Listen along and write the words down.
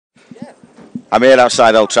I'm here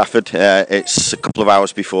outside Old Trafford. It's a couple of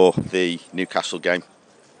hours before the Newcastle game,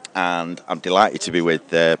 and I'm delighted to be with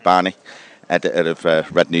Barney, editor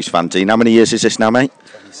of Red News Fanzine. How many years is this now, mate?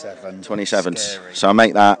 27. 27. Scary. So I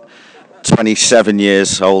make that 27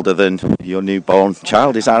 years older than your newborn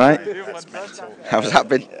child. Is that right? That's mental. How's that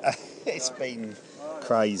been? It's been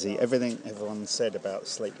crazy. Everything everyone said about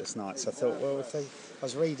sleepless nights. I thought, well, I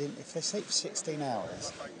was reading, if they sleep for 16 hours,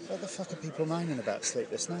 what the fuck are people moaning about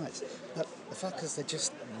sleepless nights? But the fuckers, they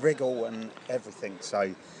just wriggle and everything.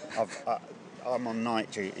 So I'm on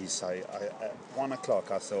night duty, so at 1 o'clock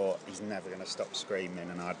I thought he's never going to stop screaming,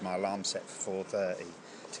 and I had my alarm set for 4:30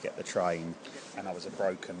 to get the train, and I was a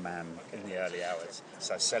broken man in the early hours.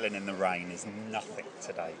 So selling in the rain is nothing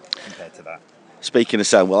today compared to that. Speaking of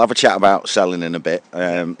selling, we'll have a chat about selling in a bit.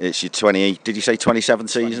 It's your 20, did you say 27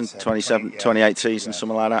 season? 28 season,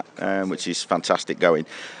 something like that, which is fantastic going.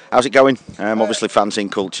 How's it going? Obviously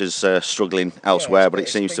fanzine culture's struggling elsewhere, but it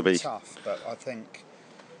seems to be tough, but I think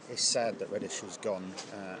it's sad that Reddish was gone,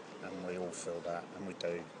 and we all feel that, and we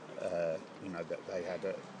do. That they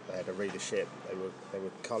had a readership. They were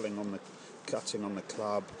cutting on the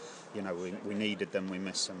club. We needed them. We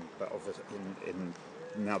miss them. But obviously,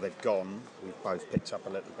 now they've gone, we've both picked up a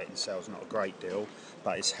little bit in sales. Not a great deal,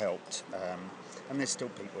 but it's helped. And there's still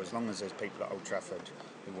people. As long as there's people at Old Trafford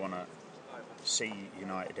who want to see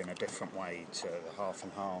United in a different way to the half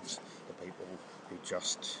and halves, the people who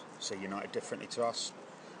just see United differently to us.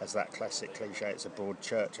 As that classic cliche, it's a broad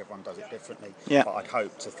church, everyone does it differently. Yeah. But I'd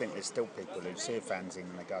hope to think there's still people who see a fanzine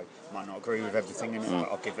and they go, might not agree with everything in it, but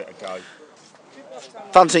I'll give it a go.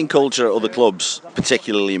 fanzine culture at other clubs,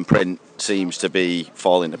 particularly in print, seems to be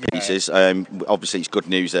falling to pieces. Obviously, it's good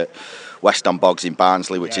news that West Ham Bogs in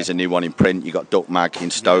Barnsley, which is a new one in print. You got Duck Mag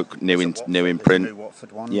in Stoke, new in print. New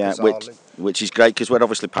Watford one, which is great because we're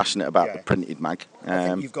obviously passionate about the printed mag. I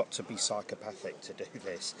think you've got to be psychopathic to do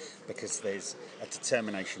this, because there's a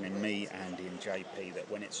determination in me, Andy, and JP that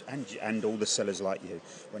when it's and all the sellers like you,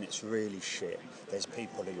 when it's really shit, there's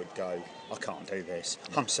people who would go, I can't do this,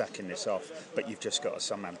 I'm sacking this off. But you've just got to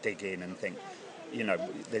somehow dig in and think.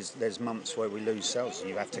 There's months where we lose sales,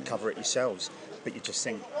 you have to cover it yourselves. But you just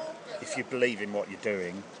think, if you believe in what you're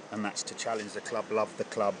doing, and that's to challenge the club, love the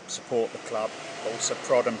club, support the club, also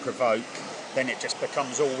prod and provoke, then it just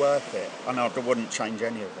becomes all worth it. And I wouldn't change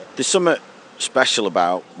any of it. There's something special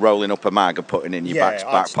about rolling up a mag and putting it in your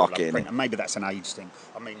back pocket. And maybe that's an age thing.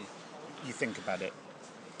 I mean, you think about it.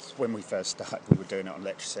 When we first started, we were doing it on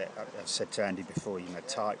lecture set. I said to Andy before,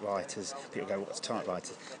 typewriters. People go, "What's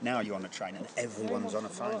typewriters?" Now you're on a train and everyone's on a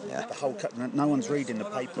phone. Yeah. No one's reading the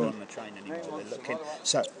paper on the train anymore. They're looking.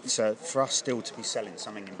 So for us still to be selling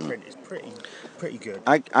something in print is pretty good.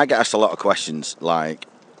 I get asked a lot of questions like,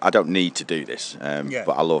 I don't need to do this, but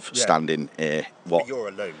I love standing here. But you're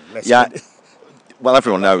a loon. Well,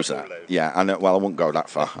 everyone knows that. Yeah, I know. Well, I won't go that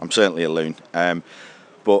far. I'm certainly a loon.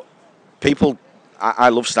 But people. I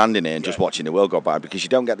love standing here and just watching the world go by, because you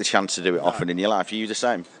don't get the chance to do it often in your life. Are you the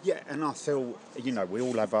same? Yeah, and I feel, we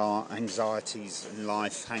all have our anxieties in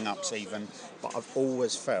life, hang-ups even, but I've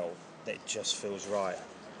always felt that it just feels right.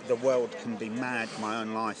 The world can be mad, my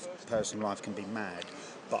own life, personal life can be mad,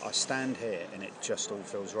 but I stand here and it just all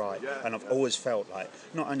feels right. And I've always felt like,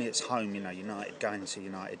 not only it's home, United, going to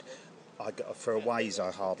United, for aways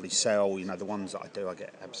I hardly sell. The ones that I do, I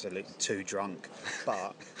get absolutely too drunk.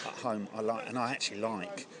 But at home, I actually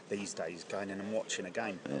like these days going in and watching a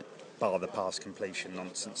game. Yeah. Bar the pass completion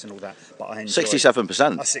nonsense and all that. But I enjoy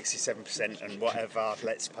 67%. 67% and whatever.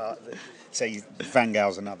 See, Van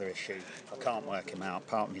Gaal's another issue. I can't work him out.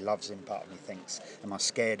 Part of me loves him. Part of me thinks, am I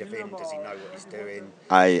scared of him? Does he know what he's doing?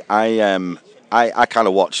 I kind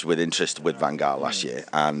of watched with interest with Van Gaal last year,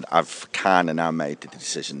 and I've kind of now made the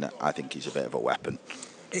decision that I think he's a bit of a weapon.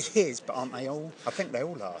 It is, but aren't they all? I think they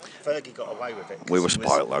all are. Fergie got away with it. We were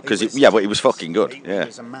spoiled though, but he was fucking good. He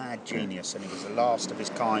was a mad genius, and he was the last of his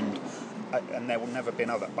kind, and there will never be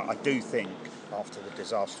another. But I do think, after the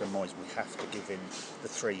disaster of Moyes, we have to give him the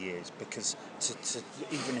 3 years, because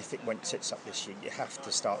even if it sits up this year, you have to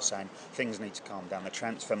start saying things need to calm down. The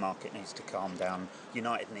transfer market needs to calm down.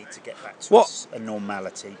 United need to get back to a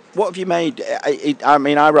normality. What have you made?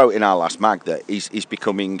 I wrote in our last mag that he's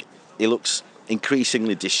becoming. He looks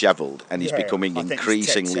increasingly dishevelled, and he's becoming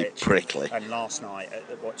increasingly prickly. And last night,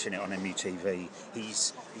 watching it on MUTV,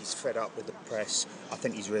 he's fed up with the press. I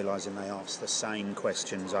think he's realising they ask the same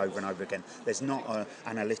questions over and over again. There's not an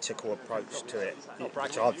analytical approach to it,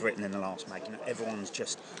 which I've written in the last mag. Everyone's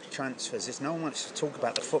just transfers. There's no one wants to talk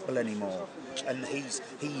about the football anymore, and he's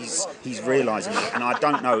realising that. And I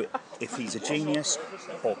don't know if he's a genius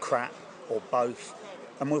or crap or both.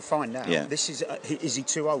 And we'll find out. Yeah. This is he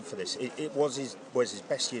too old for this? It was his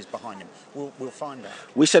best years behind him. We'll find out.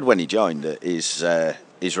 We said when he joined that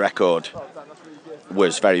his record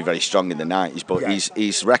was very, very strong in the 90s, but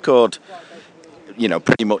his record,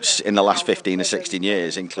 pretty much in the last 15 or 16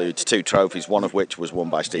 years includes 2 trophies, one of which was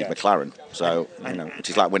won by Steve McLaren. So,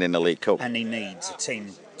 which is like winning the League Cup. And he needs a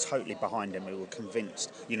team totally behind him who are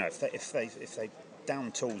convinced. If they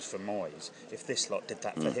down tools for Moyes, if this lot did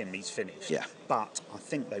that for him, he's finished. Yeah. But I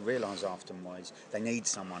think they realise after Moyes, they need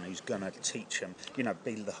someone who's going to teach them,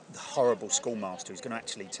 be the horrible schoolmaster who's going to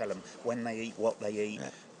actually tell them when they eat, what they eat.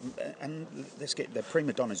 Yeah. And let's get the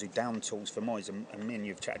prima donnas who down tools for Moyes, and me and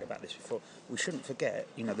you've chatted about this before. We shouldn't forget,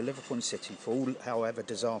 the Liverpool and City, for all however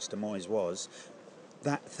disaster Moyes was,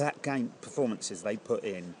 that game performances they put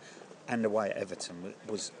in and away at Everton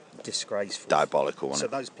was disgraceful. Diabolical, wasn't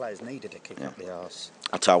it? So those players needed a kick up the arse.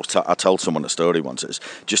 I told someone a story once. It was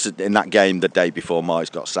just in that game the day before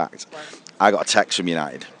Moyes got sacked. I got a text from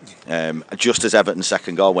United, just as Everton's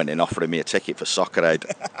second goal went in, offering me a ticket for Soccer Aid.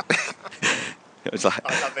 It was like,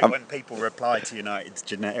 I love it when people reply to United's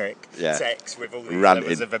generic text with all these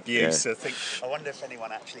levels of abuse. Yeah. I wonder if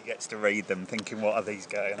anyone actually gets to read them, thinking, "What are these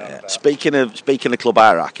going on about?" Speaking of club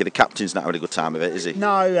hierarchy, the captain's not having a good time of it, is he?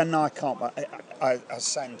 No, and I can't. I was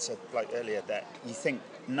saying to Blake earlier that you think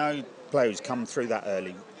no players come through that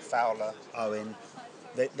early. Fowler, Owen,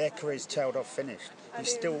 their careers tailed off, finished.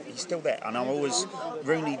 He's still there, and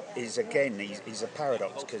Rooney is again. He's a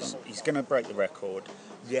paradox because he's going to break the record.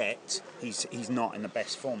 Yet he's not in the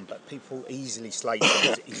best form, but people easily slate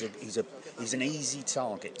him. He's an easy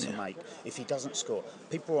target to make if he doesn't score.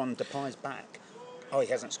 People are on Depay's back. Oh, he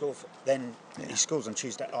hasn't scored. Then he scores on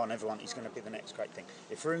Tuesday. Oh, never mind. He's going to be the next great thing.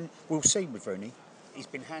 If Rooney, we'll see with Rooney. He's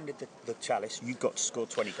been handed the chalice. You've got to score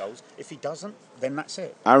 20 goals. If he doesn't, then that's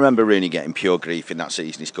it. I remember Rooney getting pure grief in that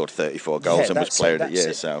season. He scored 34 goals and was Player of the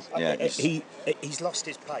Year. So he's lost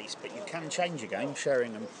his pace, but you can change a game.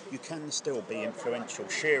 Sheringham, you can still be influential.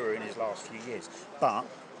 Shearer in his last few years, but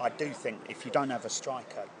I do think if you don't have a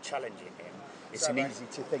striker challenging him, it's an easy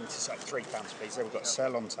thing to say. £3, please. There we've got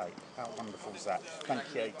Sir on tape. How wonderful is that? Thank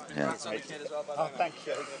you. Yeah. Oh, thank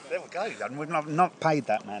you. There we go. And we've not paid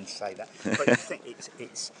that man to say that. But you think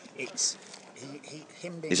it's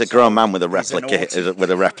him being. He's a grown man with a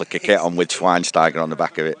replica kit on with Schweinsteiger on the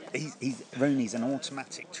back of it. Rooney's an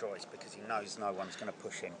automatic choice because he knows no one's going to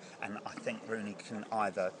push him, and I think Rooney can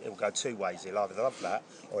he'll go 2 ways. He'll either love that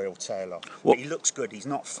or he'll tail off. But he looks good. He's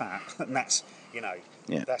not fat, and that's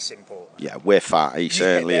that's important. Yeah, we're fat. He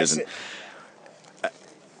certainly isn't.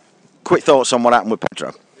 Quick thoughts on what happened with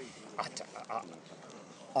Pedro.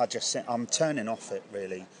 I'm turning off it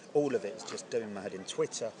really. All of it's just doing mad in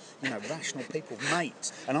Twitter. Rational people,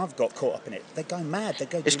 mates, and I've got caught up in it. They go mad. They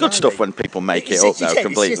go. It's good stuff when people make it up though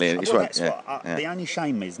completely. The only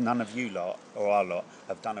shame is none of you lot or our lot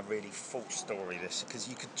have done a really full story this because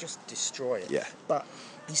you could just destroy it. Yeah. But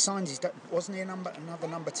he signs wasn't he another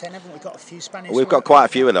number 10? Haven't we got a few Spanish? We've got quite a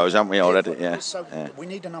few of those, haven't we already? Yeah. So we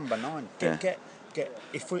need a number 9. We're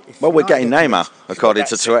getting Neymar according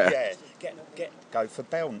to Twitter. Go for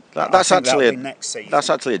Bell. That's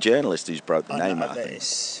actually a journalist who's broke the name out.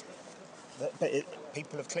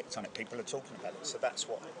 People have clicked on it. People are talking about it. So that's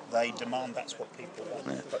what they demand. That's what people want.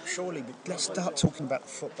 Yeah. But surely, let's start talking about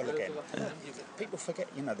football again. Yeah. People forget.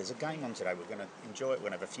 There's a game on today. We're going to enjoy it. We're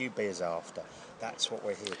going to have a few beers after. That's what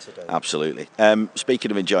we're here to do. Absolutely.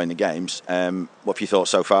 Speaking of enjoying the games, what have you thought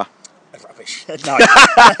so far? Rubbish. No.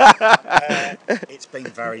 It's been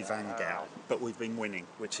very Van Gaal, but we've been winning,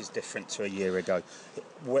 which is different to a year ago.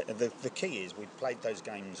 The key is we played those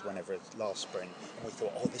games last spring, and we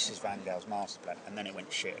thought, this is Van Gaal's master plan, and then it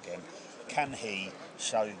went shit again. Can he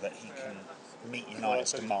show that he can meet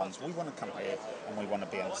United's demands? We want to come here and we want to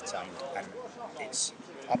be entertained, and it's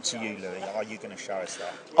up to you, Louis. Are you going to show us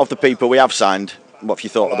that? Of the people we have signed, what have you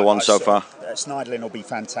thought of the ones so far? Schneiderlin will be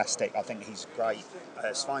fantastic. I think he's great.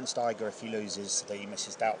 Schweinsteiger, if he loses the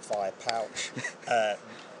Mrs. Doubtfire pouch,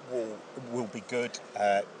 will be good.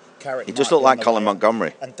 He just looked like Colin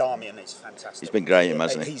Montgomery. And Darmian is fantastic. He's been great,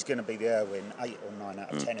 hasn't he? He's going to be the Irwin 8 or 9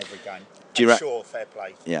 out of 10 every game. Sure, fair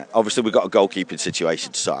play. Yeah, obviously we've got a goalkeeping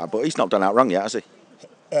situation to sort out, but he's not done out wrong yet, has he?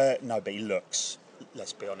 No, but he looks.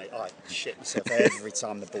 Let's be honest, I shit myself every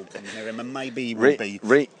time the ball comes near him, and maybe he will be.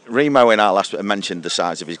 Remo in our last mentioned the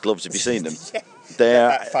size of his gloves. Have you seen them?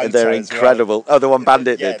 Yeah. They're incredible. Well. Oh, the one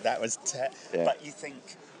Bandit did. Yeah, that was. But you think.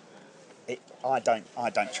 I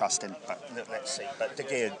don't trust him. But let's see. But De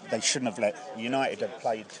Gea, they shouldn't have let. United have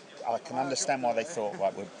played I can understand why they thought,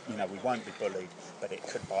 right, we won't be bullied, but it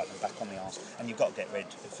could bite them back on the arse. And you've got to get rid.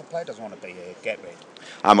 If a player doesn't want to be here, get rid.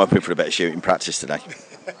 I'm hoping for a bit of shooting practice today.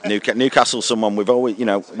 Newcastle, someone we've always,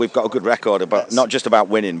 we've got a good record about, not just about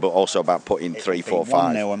winning, but also about putting 3, 4,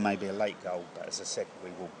 5. 1-0 and maybe a late goal, but as I said, we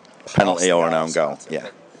will. Penalty or an own goal, yeah.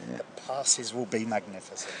 The passes will be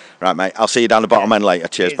magnificent. Right, mate. I'll see you down the bottom end later.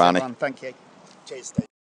 Cheers, Barney. Everyone. Thank you. Cheers, Steve.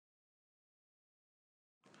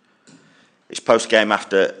 It's post-game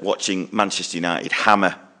after watching Manchester United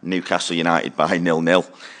hammer Newcastle United by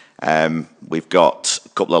 0-0. We've got a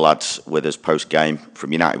couple of lads with us post-game.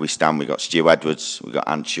 From United We Stand, we've got Stu Edwards, we've got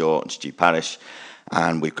Anne Shaw and Stu Parrish,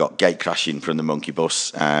 and we've got Gate Crashing from the Monkey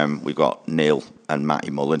Bus. We've got Neil and Matty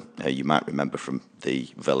Mullen, you might remember from the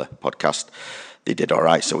Villa podcast. They did all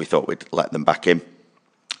right, so we thought we'd let them back in.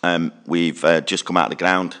 We've just come out of the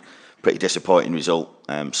ground. Pretty disappointing result.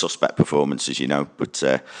 Suspect performance, as you know, but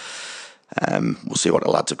we'll see what the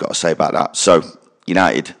lads have got to say about that. So,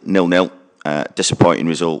 United 0-0, disappointing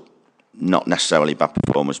result. Not necessarily bad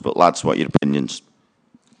performance, but lads, what are your opinions?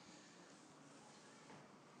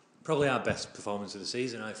 Probably our best performance of the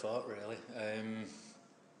season, I thought, really.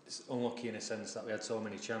 It's unlucky in a sense that we had so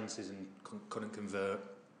many chances and couldn't convert.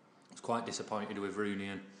 I was quite disappointed with Rooney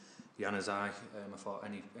and Januzaj. I thought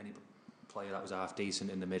any player that was half decent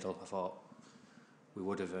in the middle, I thought we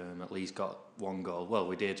would have at least got one goal. Well,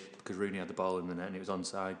 we did, because Rooney had the ball in the net and it was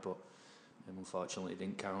onside, but unfortunately it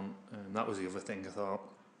didn't count. That was the other thing, I thought.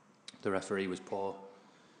 The referee was poor.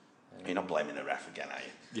 You're not blaming the ref again, are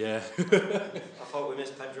you? Yeah. I thought we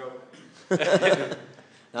missed Pedro. I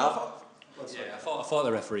thought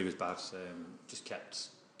the referee was bad. Just kept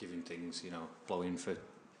giving things, blowing for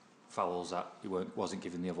fouls that he wasn't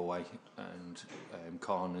giving the other way, and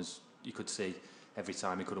corners. You could see every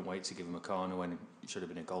time he couldn't wait to give him a corner when it should have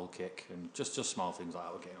been a goal kick, and just small things like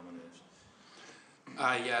that were getting on my nerves.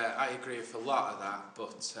 I agree with a lot of that,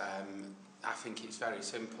 but I think it's very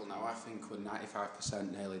simple now. I think we're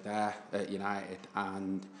 95% nearly there at United,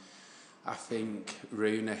 and I think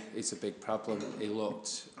Rooney is a big problem. He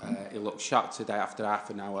looked shocked today after half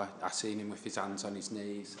an hour. I seen him with his hands on his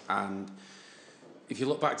knees, and if you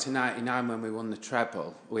look back to '99 when we won the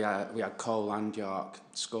treble, we had Cole and York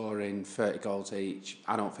scoring 30 goals each.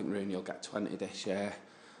 I don't think Rooney will get 20 this year,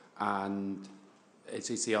 and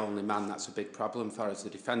he's the only man that's a big problem for us. The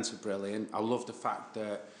defence are brilliant. I love the fact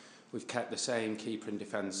that we've kept the same keeper in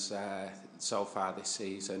defence so far this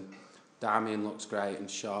season. Darmian looks great and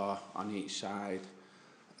Shaw on each side.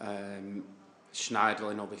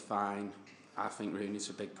 Schneiderlin will be fine. I think Rooney's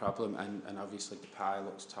a big problem, and obviously Depay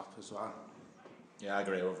looks top as well. Yeah, I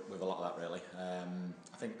agree with a lot of that, really.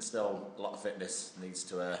 I think still a lot of fitness needs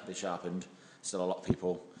to be sharpened. Still a lot of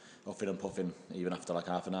people huffing and puffing, even after like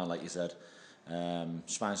half an hour, like you said.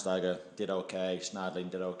 Schweinsteiger did okay,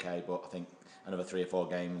 Schneiderlin did okay, but I think another 3 or 4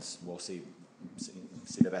 games we'll see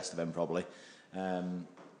the best of him probably.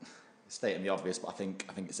 Stating the obvious, but I think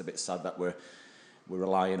it's a bit sad that we're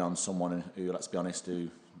relying on someone who, let's be honest,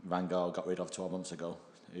 who Van Gaal got rid of 12 months ago,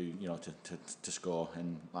 who to score.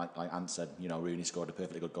 And like Ant said, Rooney scored a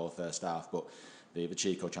perfectly good goal first half, but the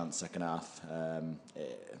Chico chance second half,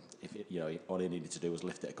 all he needed to do was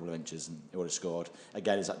lift it a couple of inches and he would have scored.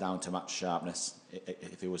 Again, is that down to match sharpness?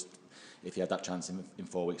 If he had that chance in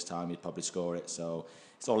 4 weeks' time, he'd probably score it. So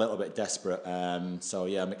it's all a little bit desperate. So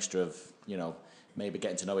yeah, a mixture of maybe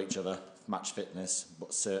getting to know each other, match fitness,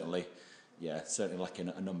 but certainly lacking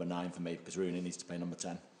a number 9 for me, because Rooney needs to play number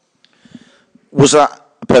 10. Was that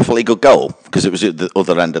a perfectly good goal? Because it was at the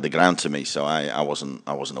other end of the ground to me, so I wasn't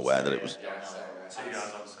aware that it was 2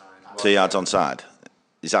 yards onside. 2 yards onside.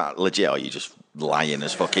 Is that legit, or are you just lying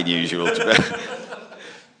as fucking usual?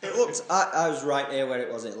 It looked. I was right here where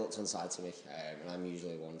it was. It looked onside to me, and I'm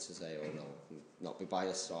usually one to say, "Oh no, not be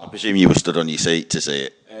biased." So I presume you were stood on your seat to see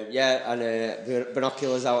it. Yeah, and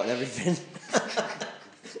binoculars out and everything.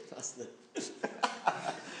 That's the.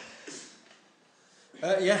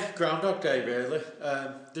 Groundhog Day really.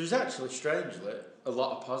 There's actually, strangely, a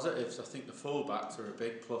lot of positives. I think the fullbacks are a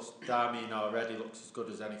big plus. Darmian already looks as good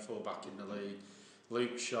as any fullback in the league.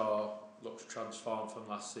 Luke Shaw looks transformed from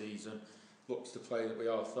last season. Looks the player that we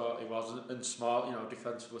all thought he was, and small,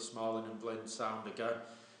 defensively Smalling and Blind sound again.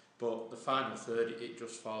 But the final third, it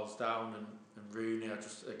just falls down, and Rooney, I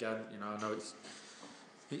know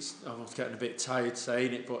it's almost getting a bit tired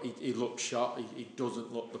saying it, but he looks shot. He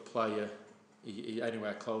doesn't look the player. He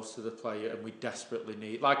anywhere close to the player, and we desperately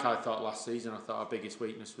need. Like I thought last season, I thought our biggest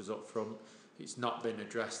weakness was up front. It's not been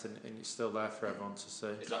addressed, and it's still there for everyone to see.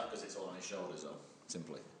 Is that because it's all on his shoulders, though?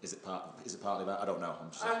 Simply, is it partly that? I don't know.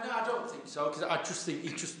 I'm just No, I don't think so, because I just think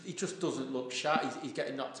he just doesn't look sharp. He's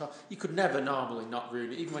getting knocked off. You could never normally knock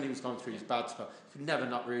Rooney, even when he was going through his bad spell. You could never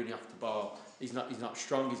knock Rooney off the ball. He's not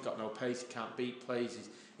strong. He's got no pace. He can't beat plays.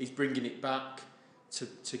 He's bringing it back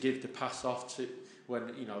to give the pass off to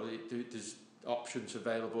when there's options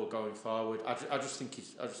available going forward. I just think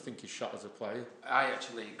he's shot as a player. I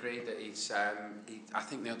actually agree that I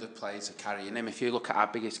think the other players are carrying him. If you look at our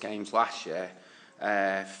biggest games last year,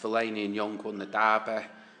 Fellaini and Young won the derby.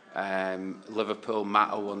 Liverpool,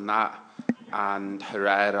 Mata won that, and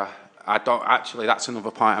Herrera. That's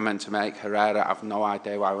another point I meant to make. Herrera, I have no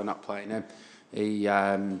idea why we're not playing him.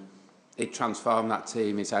 He transformed that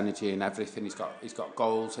team, his energy and everything. He's got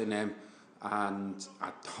goals in him, and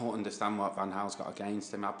I don't understand what Van Gaal's got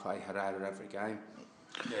against him. I play Herrera every game.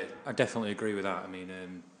 Yeah, I definitely agree with that. I mean,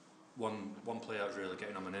 one player that was really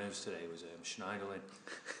getting on my nerves today was Schneiderlin.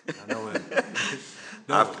 I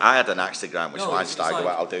know. I had an axe to grind with Schweinsteiger, like,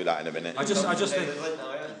 but I'll do that in a minute. I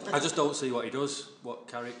just don't see what he does, what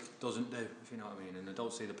Carrick doesn't do, if you know what I mean. And I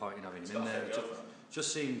don't see the point in having him in there. It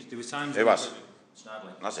just seemed there was times. Who was?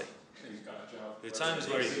 Schneiderlin. Has he? There were times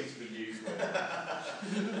where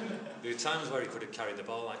he could have carried the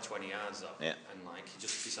ball like 20 yards though, yeah. And like he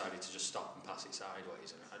just decided to just stop and pass it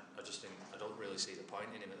sideways. And I just think I don't really see the point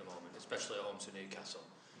in him at the moment, especially at home to Newcastle.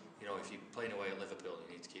 You know, if you're playing away at Liverpool,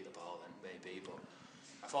 you need to keep the ball. Then maybe, but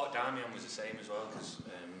I thought Darmian was the same as well because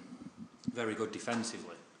very good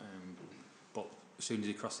defensively. But as soon as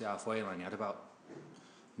he crossed the halfway line, he had about,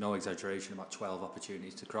 no exaggeration, about 12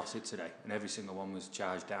 opportunities to cross it today, and every single one was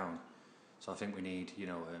charged down. So I think we need,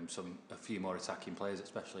 a few more attacking players,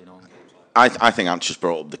 especially in home games. I think Ant just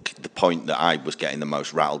brought up the point that I was getting the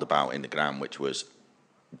most rattled about in the ground, which was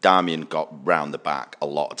Darmian got round the back a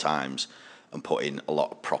lot of times and put in a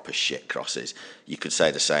lot of proper shit crosses. You could say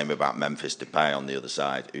the same about Memphis Depay on the other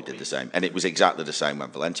side, who did the same. And it was exactly the same when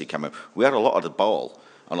Valencia came up. We had a lot of the ball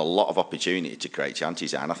and a lot of opportunity to create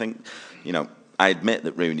chances. And I think, I admit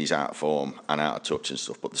that Rooney's out of form and out of touch and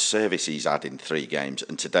stuff, but the service he's had in 3 games,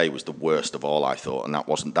 and today was the worst of all, I thought, and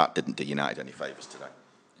that didn't do United any favours today.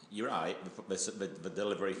 You're right. The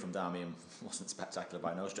delivery from Darmian wasn't spectacular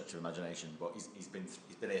by no stretch of imagination, but he's been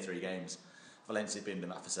here 3 games. Valencia's been doing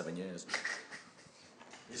that for 7 years.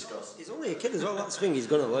 He's only a kid as well. That's the thing. He's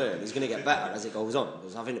going to learn. He's going to get better as it goes on.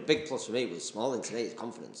 I think a big plus for me was Smalling today. His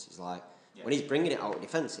confidence. He's like. Yeah. When he's bringing it out of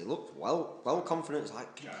defence, he looked well confident. It's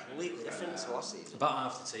like completely different to last season. About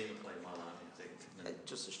half the team are playing well, aren't they, I think?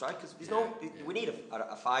 Just the strikers. We need a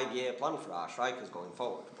 5-year plan for our strikers going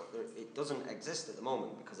forward, but it doesn't exist at the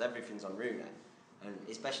moment because everything's on Rooney, and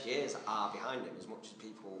his best years are behind him. As much as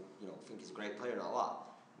people think he's a great player and all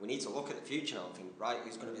that, we need to look at the future now and think, right,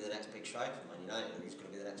 who's going to be the next big striker for Man United, and who's going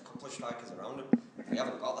to be the next couple of strikers around him. We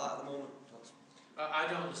haven't got that at the moment. I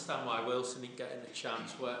don't understand why Wilson ain't getting the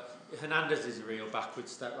chance. Where Hernandez is a real backward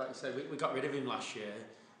step. Like I said, we got rid of him last year,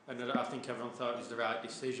 and I think everyone thought it was the right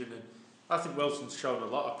decision. And I think Wilson's shown a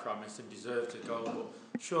lot of promise and deserved to go,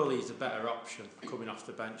 but surely he's a better option coming off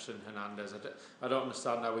the bench than Hernandez. I don't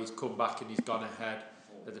understand how he's come back and he's gone ahead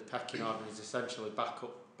of the pecking order and he's essentially back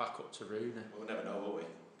up to Rooney. We'll never know, will we?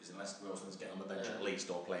 Because unless Wilson's getting on the bench at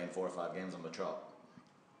least or playing 4 or 5 games on the trot,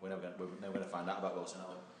 we're never going to find out about Wilson, are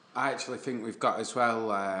we? I actually think we've got as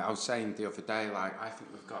well, I was saying the other day, I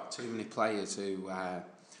think we've got too many players who,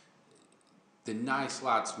 the nice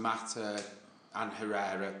lads, Mata and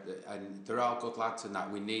Herrera, and they're all good lads and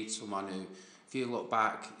that. We need someone who, if you look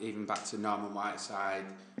back, even back to Norman Whiteside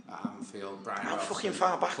at Anfield, Brian How Robson, fucking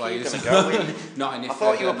far back players. are you going to go with? Not any I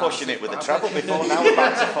thought you were further, pushing not it with the far treble back. before, now we're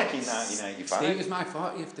back to fucking 1985. It was my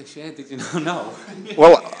 40th this year, did you not know?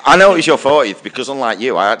 Well, I know it was your 40th because unlike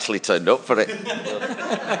you, I actually turned up for it.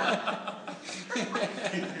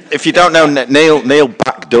 If you don't know, Neil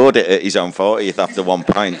backdoored it at his own 40th after 1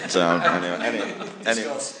 pint. So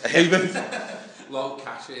anyway. Low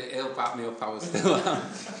cash, he'll back me up, I was still on.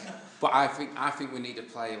 But I think we need to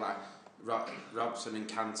play like Robson and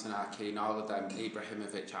Cantona, Keane, all of them.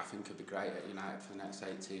 Ibrahimovic, I think, could be great at United for the next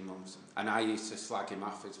 18 months. And I used to slag him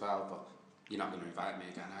off as well, but you're not going to invite me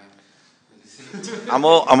again, are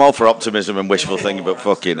you? I'm all for optimism and wishful thinking, but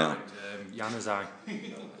fucking hell. Januzaj.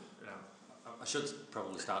 I should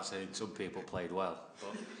probably start saying some people played well,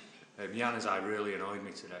 but Januzaj really annoyed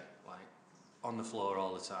me today. Like on the floor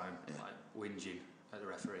all the time, like whinging at the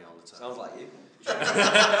referee all the time. Sounds like you.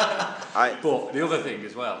 But the other thing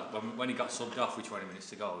as well, when he got subbed off with 20 minutes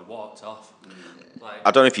to go, he walked off. Like,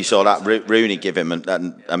 I don't know if you saw that. Rooney give him,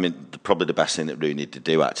 and I mean, probably the best thing that Rooney did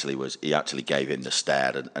do actually was he actually gave him the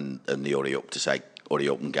stare and the hurry up to say hurry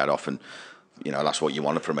up and get off. And you know, that's what you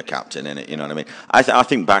wanted from a captain, innit? You know what I mean? I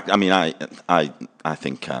think back. I mean, I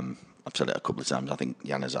think. I've said it a couple of times. I think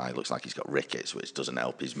Januzaj looks like he's got rickets, which doesn't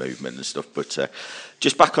help his movement and stuff. But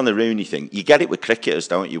just back on the Rooney thing, you get it with cricketers,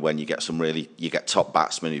 don't you? When you get you get top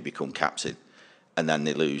batsmen who become captain, and then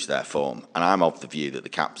they lose their form. And I'm of the view that the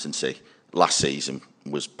captaincy last season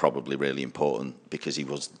was probably really important because he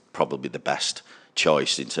was probably the best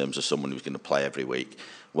choice in terms of someone who's going to play every week.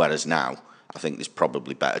 Whereas now, I think there's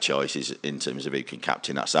probably better choices in terms of who can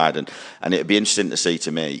captain that side. And it'd be interesting to see,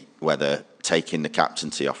 to me, whether taking the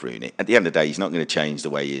captaincy off Rooney, at the end of the day, he's not going to change the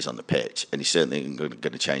way he is on the pitch, and he's certainly going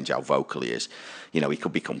to change how vocal he is. You know, he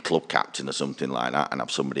could become club captain or something like that and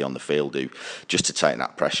have somebody on the field who, just to take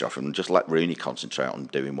that pressure off him and just let Rooney concentrate on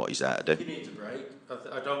doing what he's there to do. He needs a break.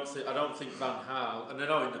 I don't think Van Gaal, and I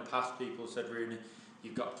know in the past people said, Rooney,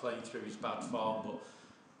 you've got to play him through his bad form,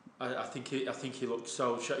 but I think he looked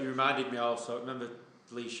so. He reminded me also. Remember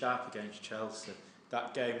Lee Sharp against Chelsea,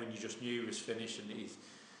 that game when you just knew he was finished, and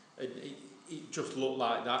he just looked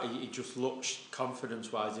like that. He just looked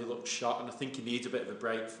confidence-wise. He looked shot, and I think he needs a bit of a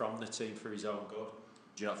break from the team for his own good.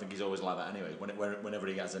 Do you not think he's always like that anyway? Whenever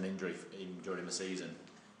he has an injury during the season,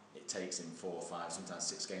 it takes him 4, 5, sometimes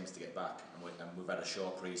 6 games to get back, and we've had a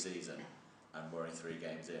short pre-season, and we're only 3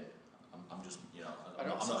 games in. I'm just, you know, I'm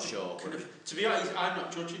not sure. To be honest, I'm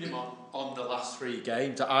not judging him on the last 3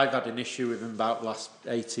 games. I've had an issue with him about the last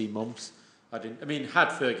 18 months. I mean, had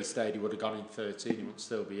Fergie stayed, he would have gone in 13. He would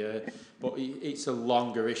still be here. But it's a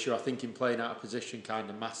longer issue. I think him playing out of position kind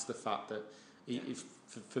of masks the fact that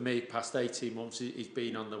for me, past 18 months, he's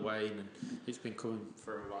been on the wane, and it's been coming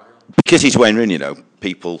for a while. Because he's Wayne Rooney, though,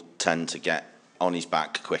 people tend to get on his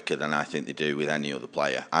back quicker than I think they do with any other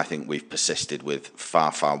player. I think we've persisted with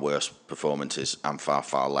far, far worse performances and far,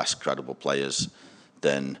 far less credible players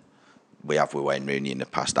than we have with Wayne Rooney in the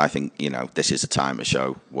past. I think, you know, this is a time to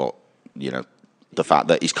show what, you know, the fact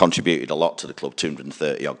that he's contributed a lot to the club,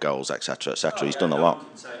 230 odd goals, etc., etc. He's done a lot.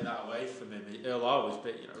 You can take that away from him. He'll always be,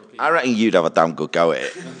 you know. I reckon you'd have a damn good go at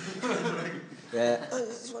it. Yeah,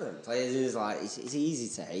 it's one of them players. It's like it's easy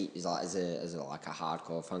to hate. It's like as a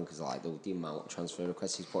hardcore fan, because like the amount of transfer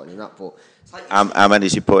requests he's putting in that. But it's like how many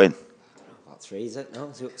has he put in? About 3, is it? No,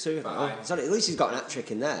 2. So at least he's got an hat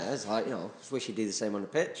trick in there. It's like, you know, just wish he'd do the same on the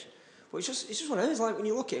pitch. But it's just one of those. Like when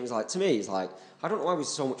you look at him, it's like, to me, it's like, I don't know why there's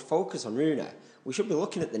so much focus on Rooney. We should be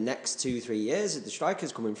looking at the next 2-3 years of the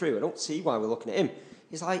strikers coming through. I don't see why we're looking at him.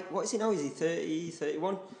 He's like, what is he now? Is he 30,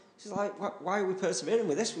 31? It's like, why are we persevering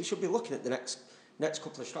with this? We should be looking at the next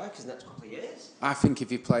couple of strikers, next couple of years. I think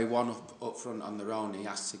if you play one up front on their own, he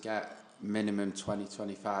has to get minimum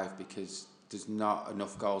 20-25 because there's not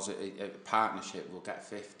enough goals. A partnership will get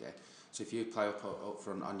 50. So if you play up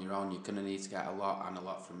front on your own, you're going to need to get a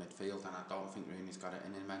lot from midfield, and I don't think Rooney's got it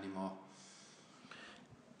in him anymore.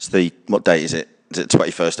 What date is it? Is it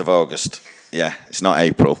 21st of August? Yeah, it's not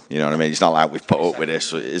April, you know what I mean? It's not like we've put up with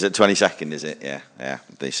this. Is it 22nd, is it? Yeah.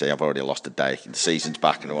 They say I've already lost a day. The season's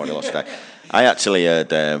back and I've already lost a day. I actually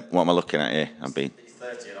heard, what am I looking at here? It's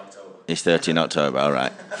 30 in October. It's 30 in October, all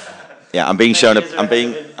right. Yeah, I'm being shown a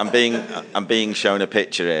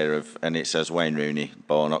picture here and it says Wayne Rooney,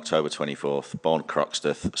 born October 24th, born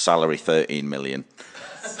Croxteth, salary 13 million.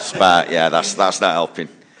 Yeah, that's not helping.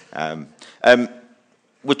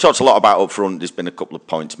 We've talked a lot about up front. There's been a couple of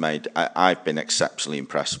points made. I've been exceptionally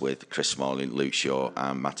impressed with Chris Smalling, Luke Shaw,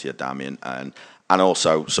 and Mattia Darmian, and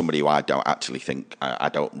also somebody who I don't actually think I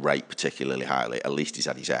don't rate particularly highly. At least he's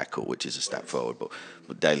had his haircut, which is a step forward.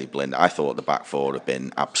 But Daley Blind, I thought the back four have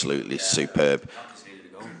been absolutely superb.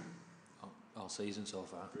 All season so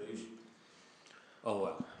far. Oh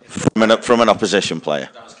well. From an opposition player.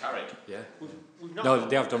 That was Carrick. Yeah. No,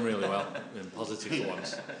 they have done really well in positive for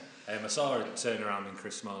once. I saw a turnaround in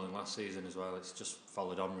Chris Smalling last season as well. It's just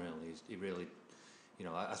followed on really. He really, you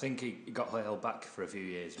know, I think he got held back for a few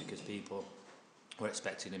years because people were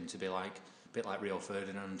expecting him to be a bit like Rio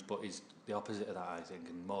Ferdinand, but he's the opposite of that, I think,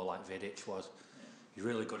 and more like Vidic was. He's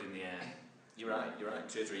really good in the air. You're right.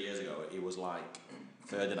 2 or 3 years ago, he was like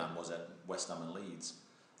Ferdinand was at West Ham and Leeds.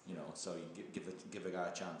 You know, so you give a guy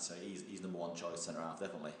a chance. He's number 1 choice centre half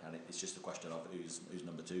definitely, and it's just a question of who's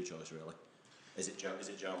number 2 choice really. Is it Jones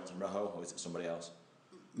and Rojo, or is it somebody else?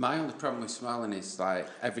 My only problem with Smalling is like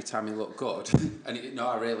every time he looked good, and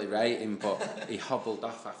I really rate him, but he hobbled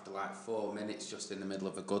off after like 4 minutes just in the middle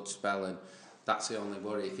of a good spell, and that's the only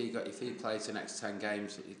worry. If he plays the next 10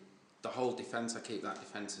 games, the whole defence, I keep that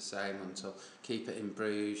defence the same until keep it in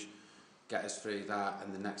Bruges, get us through that,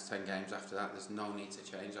 and the next 10 games after that, there's no need to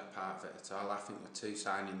change that part of it at all. I think we're 2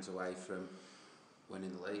 signings away from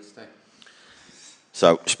winning the league still.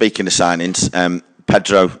 So, speaking of signings,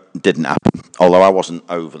 Pedro didn't happen, although I wasn't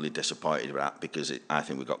overly disappointed with that because I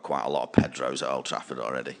think we've got quite a lot of Pedros at Old Trafford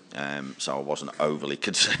already, so I wasn't overly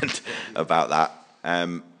concerned about that.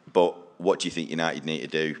 But what do you think United need to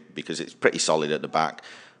do? Because it's pretty solid at the back.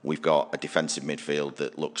 We've got a defensive midfield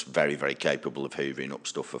that looks very, very capable of hoovering up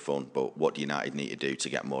stuff for fun, but what do United need to do to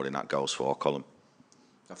get more in that goals for column?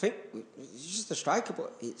 I think it's just a striker,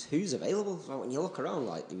 but it's who's available. So when you look around,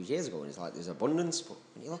 like there was years ago, and it's like there's abundance. But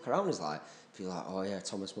when you look around, it's like feel like, oh yeah,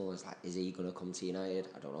 Thomas Muller's like, is he going to come to United?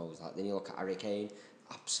 I don't know. It's like then you look at Harry Kane,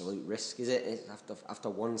 absolute risk, is it? It's after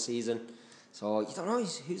one season, so you don't know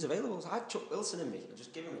who's available. So I'd chuck Wilson in me. I'd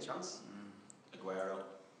just give him a chance. Aguero.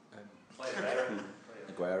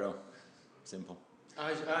 Aguero. Simple.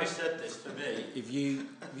 I said this for me. If you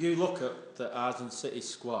look at the Arden City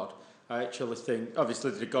squad, I actually think, obviously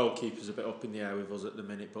the goalkeeper's a bit up in the air with us at the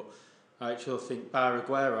minute, but I actually think, bar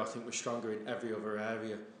Aguero, I think we're stronger in every other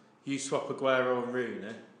area. You swap Aguero and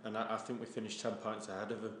Rooney, and I think we finished 10 points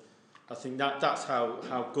ahead of them. I think that's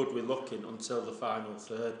how good we're looking until the final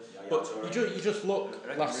third. Yeah, but you just look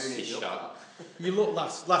last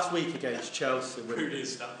week against Chelsea.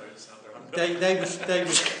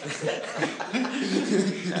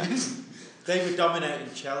 They were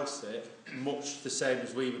dominating Chelsea much the same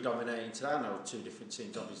as we were dominating today. I know two different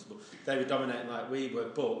teams obviously, but they were dominating like we were,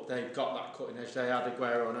 but they've got that cutting edge. They had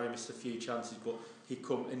Aguero, I know he missed a few chances, but he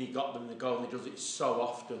come and he got them the goal, and he does it so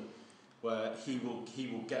often where he will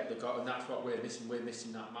get the goal, and that's what we're missing. We're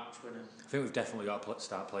missing that match winner. I think we've definitely got to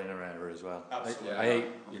start playing Herrera as well. Absolutely. I hate,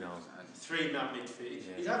 three-man midfield.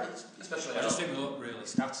 Yeah. Especially I just think we look really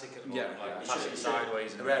static at the moment, passing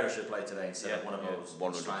sideways. Herrera should play today instead of one of those.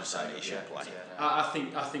 100% he should play. I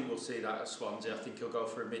think we'll see that at Swansea. I think he'll go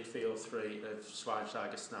for a midfield three of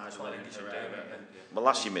Schweinsteiger, Schneiderlin and Herrera. Well,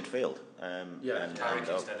 that's your midfield. And Carrick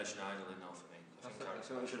instead of Schneiderlin now for me. I think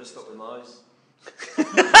someone should have stuck with Moyes.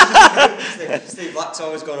 Steve Black's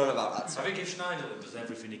always going on about that. I think if Schneiderlin does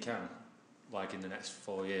everything he can, like in the next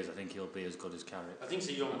 4 years, I think he'll be as good as Carrick. I think it's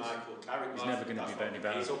a young Michael Carrick. He's never going to be any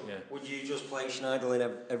better. Yeah. Would you just play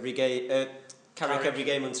Schneiderlin every game, Carrick every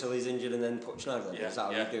game until he's injured, and then put Schneiderlin? Is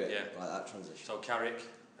that how you do it? Yeah. Like that transition. So Carrick,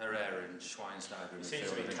 Herrera, and Schweinsteiger. It seems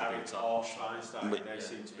to be Carrick or Schweinsteiger. They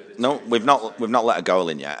seem to be the No, we've not let a goal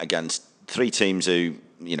in yet against three teams who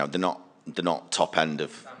they're not top end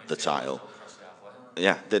of the title.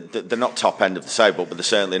 Yeah, they're not top end of the table, but they're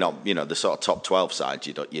certainly not, the sort of top 12 side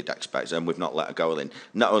you'd expect. And we've not let a goal in.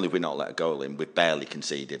 Not only have we not let a goal in, we've barely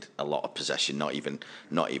conceded a lot of possession, not even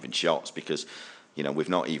shots, because we've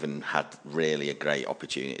not even had really a great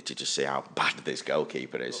opportunity to just see how bad this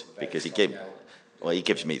goalkeeper is, because he gives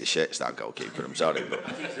me the shits, that goalkeeper. I'm sorry, but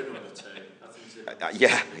I think he's number two.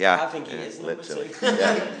 Yeah. I think he is number literally. two.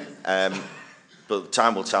 Yeah. But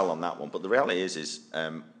time will tell on that one. But the reality is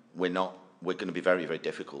we're going to be very, very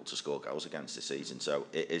difficult to score goals against this season. So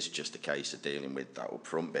it is just a case of dealing with that up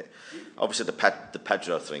front bit. Obviously, the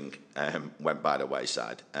Pedro thing went by the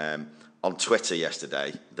wayside. On Twitter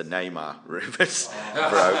yesterday, the Neymar rumours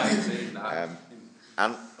broke.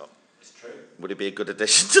 And it's true. Would it be a good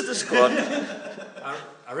addition to the squad?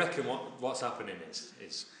 I reckon what's happening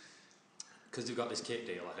is because they've got this kit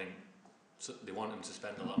deal, I think they want them to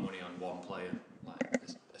spend a lot of money on one player, like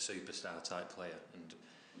a superstar type player. And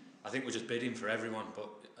I think we're just bidding for everyone, but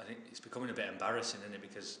I think it's becoming a bit embarrassing, isn't it?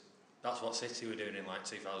 Because that's what City were doing in like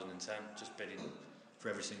 2010, just bidding for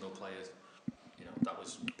every single player. That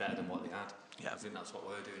was better than what they had. Yeah. I think that's what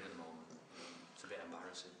we're doing at the moment. It's a bit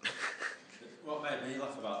embarrassing. What made me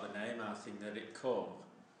laugh about the Neymar thing, that it come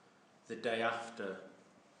the day after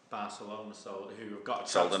Barcelona who have got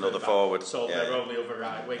sold another forward, their only other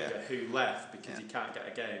right winger who left because he can't get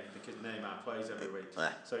a game because Neymar plays every week.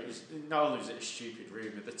 So not only is it a stupid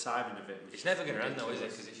rumour, the timing of it. It's never going to end though, is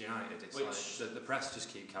it? Because it's United. It's like the press just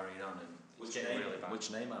keep carrying on, and it's getting really bad. Which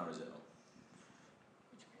Neymar is it?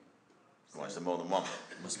 Why is there more than one?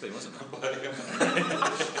 Must be, wasn't there?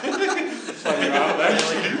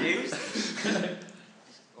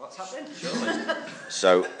 What's happening?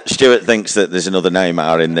 So Stuart thinks that there's another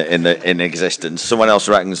Neymar in existence. Someone else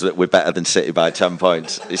reckons that we're better than City by 10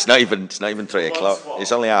 points. It's not even 3 o'clock.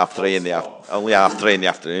 It's only half three in the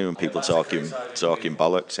afternoon when people talking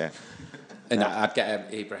bollocks. Yeah. And I'd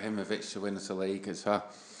get Ibrahimovic to win us a league as well.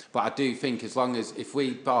 But I do think if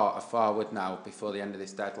we bought a forward now before the end of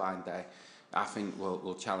this deadline day, I think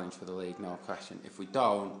we'll challenge for the league, no question. If we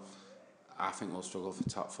don't, I think we'll struggle for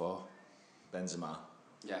top 4. Benzema.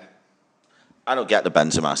 Yeah. I don't get the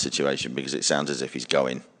Benzema situation because it sounds as if he's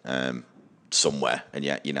going somewhere, and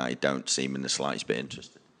yet United don't seem in the slightest bit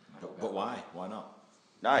interested. But why? Why not?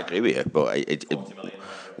 No, I agree with you, but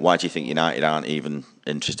why do you think United aren't even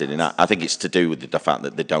interested in that? I think it's to do with the fact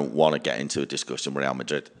that they don't want to get into a discussion with Real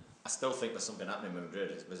Madrid. I still think there's something happening with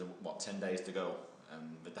Madrid. There's 10 days to go.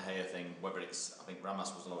 The De Gea thing, whether it's, I think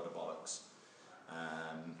Ramos was a load of bollocks.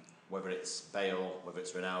 Whether it's Bale, whether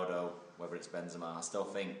it's Ronaldo, whether it's Benzema, I still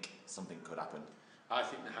think something could happen. I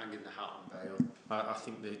think they're hanging the hat on Bale. I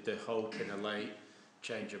think they're hoping a late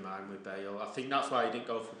change of mind with Bale. I think that's why he didn't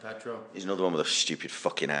go for Pedro. He's another one with a stupid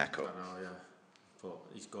fucking I haircut. know, yeah. But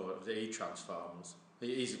he's good. He transforms.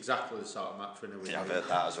 He's exactly the sort of match winner we Yeah, I've need. heard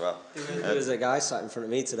that as well. There was a guy sat in front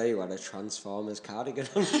of me today who had a Transformers cardigan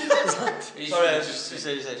on. Sorry,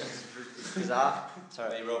 bizarre.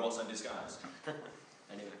 Sorry. Are robots in disguise?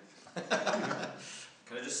 Anyway.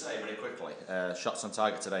 Can I just say really quickly, shots on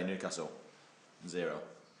target today, Newcastle, 0.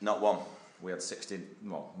 Not one. We had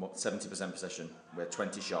 70% possession. We had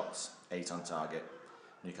 20 shots, 8 on target.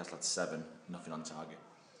 Newcastle had 7, nothing on target.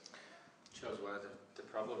 Shows where the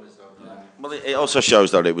problem is though. Yeah. Well, it also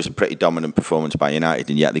shows that it was a pretty dominant performance by United,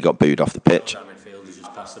 and yet they got booed off the pitch. Our midfielders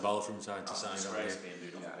just passed the ball from side to side.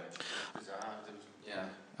 Yeah,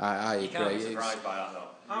 I agree. You can't be surprised by that though.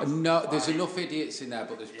 No, there's enough idiots in there,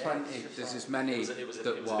 but there's plenty. There's as many It was a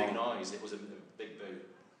big won't. noise. It was a big boo.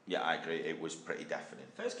 Yeah, I agree. It was pretty definite.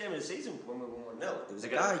 First game of the season when we won 1-0, there was a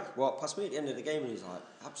guy walked past me at the end of the game and he's like,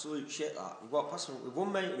 absolute shit that. He walked past me with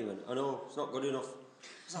one mate and he went, I know, it's not good enough.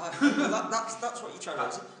 I was like, well, that's what you're trying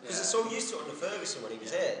to do. Because they're so used to it under Ferguson when he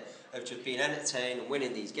was here, of just being entertained and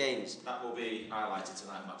winning these games. That will be highlighted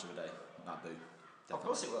tonight, match of the day. That boo. Of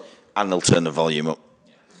course it will. And they'll turn the volume up.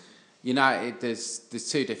 United, there's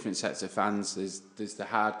two different sets of fans. There's the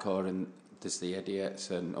hardcore and there's the idiots,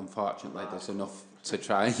 and unfortunately, there's enough to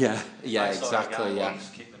try. Yeah, exactly. Yeah.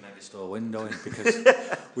 Just kick the Megastore window in because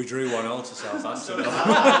we drew 1-0 to Southampton.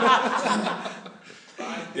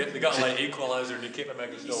 Yeah, they got a late equaliser and you kick the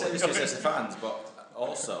Megastore You said window. it's just as fans, but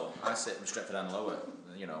also I sit in Stretford and lower.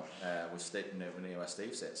 You know, we're sitting over near where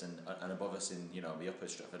Steve sits, and above us in the upper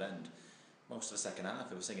Stretford end. Most of the second half,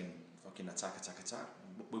 they were singing fucking attack.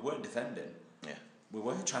 We weren't defending. Yeah. We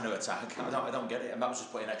weren't trying to attack. I don't get it. And that was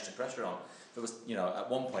just putting extra pressure on. There was, at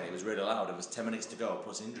one point it was really loud. It was 10 minutes to go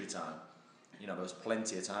plus injury time. There was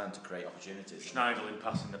plenty of time to create opportunities. Schneiderlin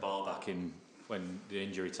passing the ball back in when the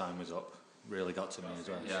injury time was up really got to me as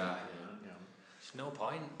well. Yeah. There's no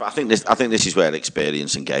point. But I think this is where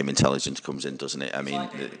experience and game intelligence comes in, doesn't it? I mean,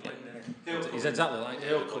 He's exactly like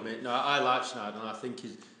He'll come in. No, I like Schneider. I think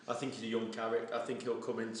he's a young character. I think he'll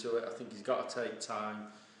come into it. I think he's got to take time,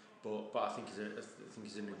 but I think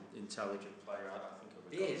he's an intelligent player. I think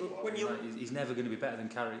he'll be he's never going to be better than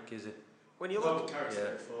Carrick, is he? When you look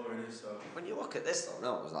at this though,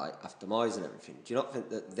 no, it was like after Moyes and everything. Do you not think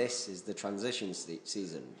that this is the transition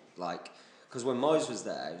season? Like, because when Moyes was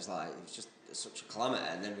there, it was just such a calamity,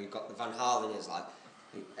 and then we've got the Van Halen. It's like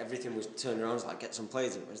everything was turned around. It's like get some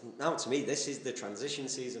players in. Now to me, this is the transition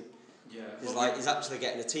season. Yeah, it's like he's actually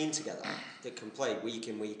getting a team together that can play week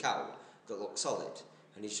in week out that look solid.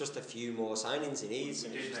 And it's just a few more signings he needs.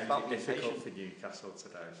 And it's about difficult for Newcastle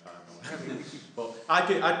today, finally. But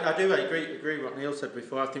I do agree with what Neil said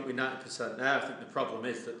before. I think we're 90% there. I think the problem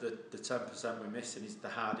is that the 10% we're missing is the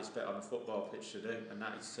hardest bit on a football pitch to do, and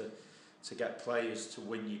that is to get players to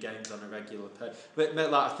win your games on a regular pace. But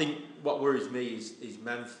I think what worries me is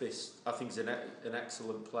Memphis. I think he's an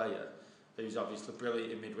excellent player who's obviously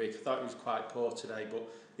brilliant in midweek. I thought he was quite poor today, but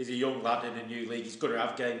he's a young lad in a new league. He's going to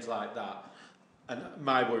have games like that. And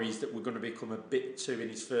my worry is that we're going to become a bit too, in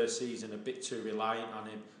his first season, a bit too reliant on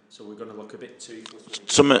him. So we're going to look a bit too...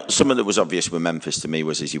 Something that was obvious with Memphis to me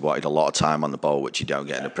was he wanted a lot of time on the ball, which you don't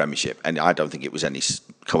get in the Premiership. And I don't think it was any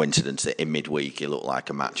coincidence that in midweek he looked like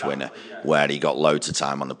a match winner, where he got loads of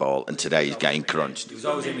time on the ball, and today he's getting crunched. He was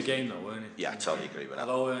always in the game though, weren't he? Yeah, I totally agree with that.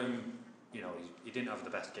 Although, he didn't have the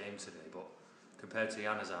best game today, but compared to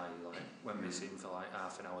Januzaj, went missing for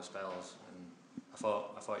half an hour spells, and I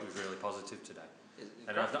thought he was really positive today.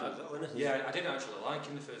 And I didn't actually like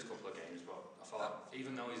him the first couple of games, but I thought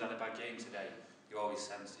even though he's had a bad game today, you always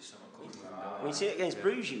sense there's something coming with him. When you see it against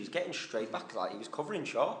Bruges, he was getting straight back, he was covering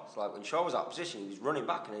Shaw. It's like when Shaw was out of position, he was running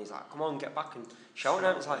back, and he's like, "Come on, get back and shouting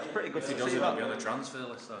out." It's like it's pretty good to see that. He doesn't be on the transfer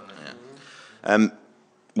list, though.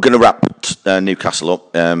 We're going to wrap Newcastle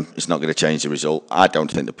up. It's not going to change the result. I don't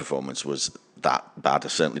think the performance was that bad. I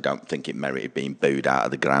certainly don't think it merited being booed out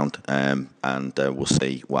of the ground. And we'll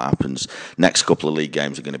see what happens. Next couple of league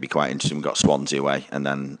games are going to be quite interesting. We've got Swansea away, and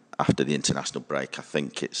then after the international break, I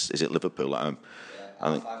think is it Liverpool at home? Yeah,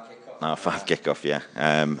 I think 5 kickoff, yeah.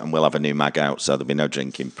 And we'll have a new mag out, so there'll be no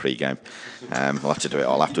drinking pre-game. We'll have to do it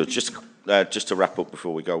all afterwards. Just to wrap up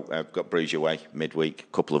before we go, we've got Bruges away midweek.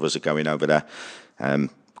 A couple of us are going over there.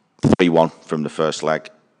 3-1 from the first leg.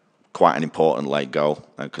 Quite an important late goal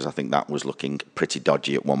because I think that was looking pretty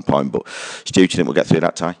dodgy at one point. But Stu, do you think we'll get through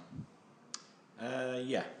that tie?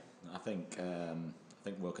 Yeah, I think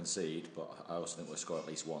we'll concede, but I also think we'll score at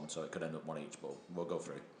least one, so it could end up one each, but we'll go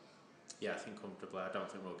through. Yeah, I think comfortably. I don't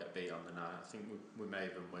think we'll get beat on the night. I think we may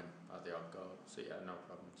even win at the odd goal. So yeah, no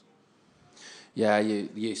problems. Yeah,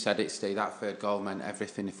 you said it, Steve. That third goal meant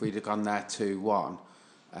everything. If we'd have gone there 2-1,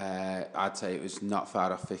 I'd say it was not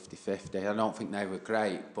far off 50-50. I don't think they were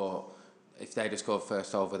great, but if they'd have scored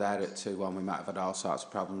first over there at 2-1, we might have had all sorts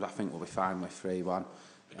of problems. I think we'll be fine with 3-1.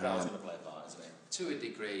 The crowd's going to play a part, isn't it? To a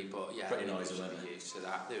degree, but yeah, Pretty we noisy, should weren't be they? used to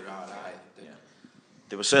that. They were all right. Yeah.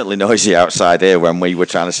 They were certainly noisy outside here when we were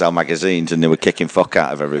trying to sell magazines, and they were kicking fuck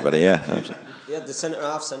out of everybody. Yeah. Yeah, the centre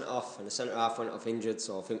half sent off, and the centre half went off injured.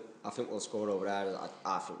 So I think we'll score over there.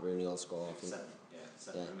 I think Rooney will score. I think.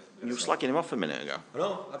 Yeah. You were slagging him off a minute ago. I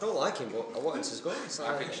know. I don't like him, but I want him to score. It's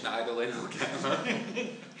I think Schneiderlin will get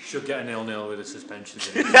him. Should get a 0-0 with the suspensions.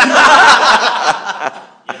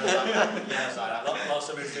 Lots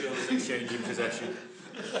of midfielders exchanging possession.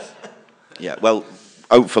 Yeah, well,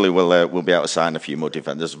 hopefully we'll be able to sign a few more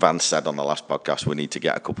defenders. Vance said on the last podcast we need to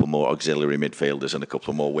get a couple more auxiliary midfielders and a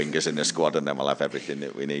couple more wingers in the squad, and then we'll have everything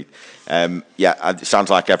that we need. It sounds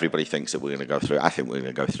like everybody thinks that we're going to go through. I think we're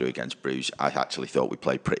going to go through against Bruges. I actually thought we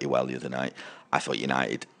played pretty well the other night. I thought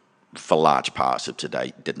United, for large parts of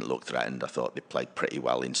today, didn't look threatened. I thought they played pretty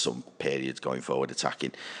well in some periods going forward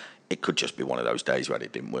attacking. It could just be one of those days where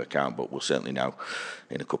it didn't work out, but we'll certainly know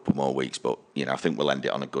in a couple more weeks. But, I think we'll end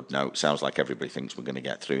it on a good note. Sounds like everybody thinks we're going to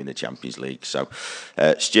get through in the Champions League. So,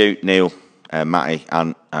 Stu, Neil, Matty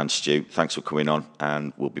and Stu, thanks for coming on.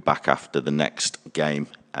 And we'll be back after the next game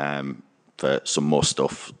for some more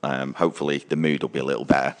stuff. Hopefully the mood will be a little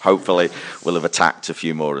better. Hopefully we'll have attacked a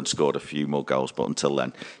few more and scored a few more goals. But until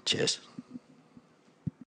then, cheers.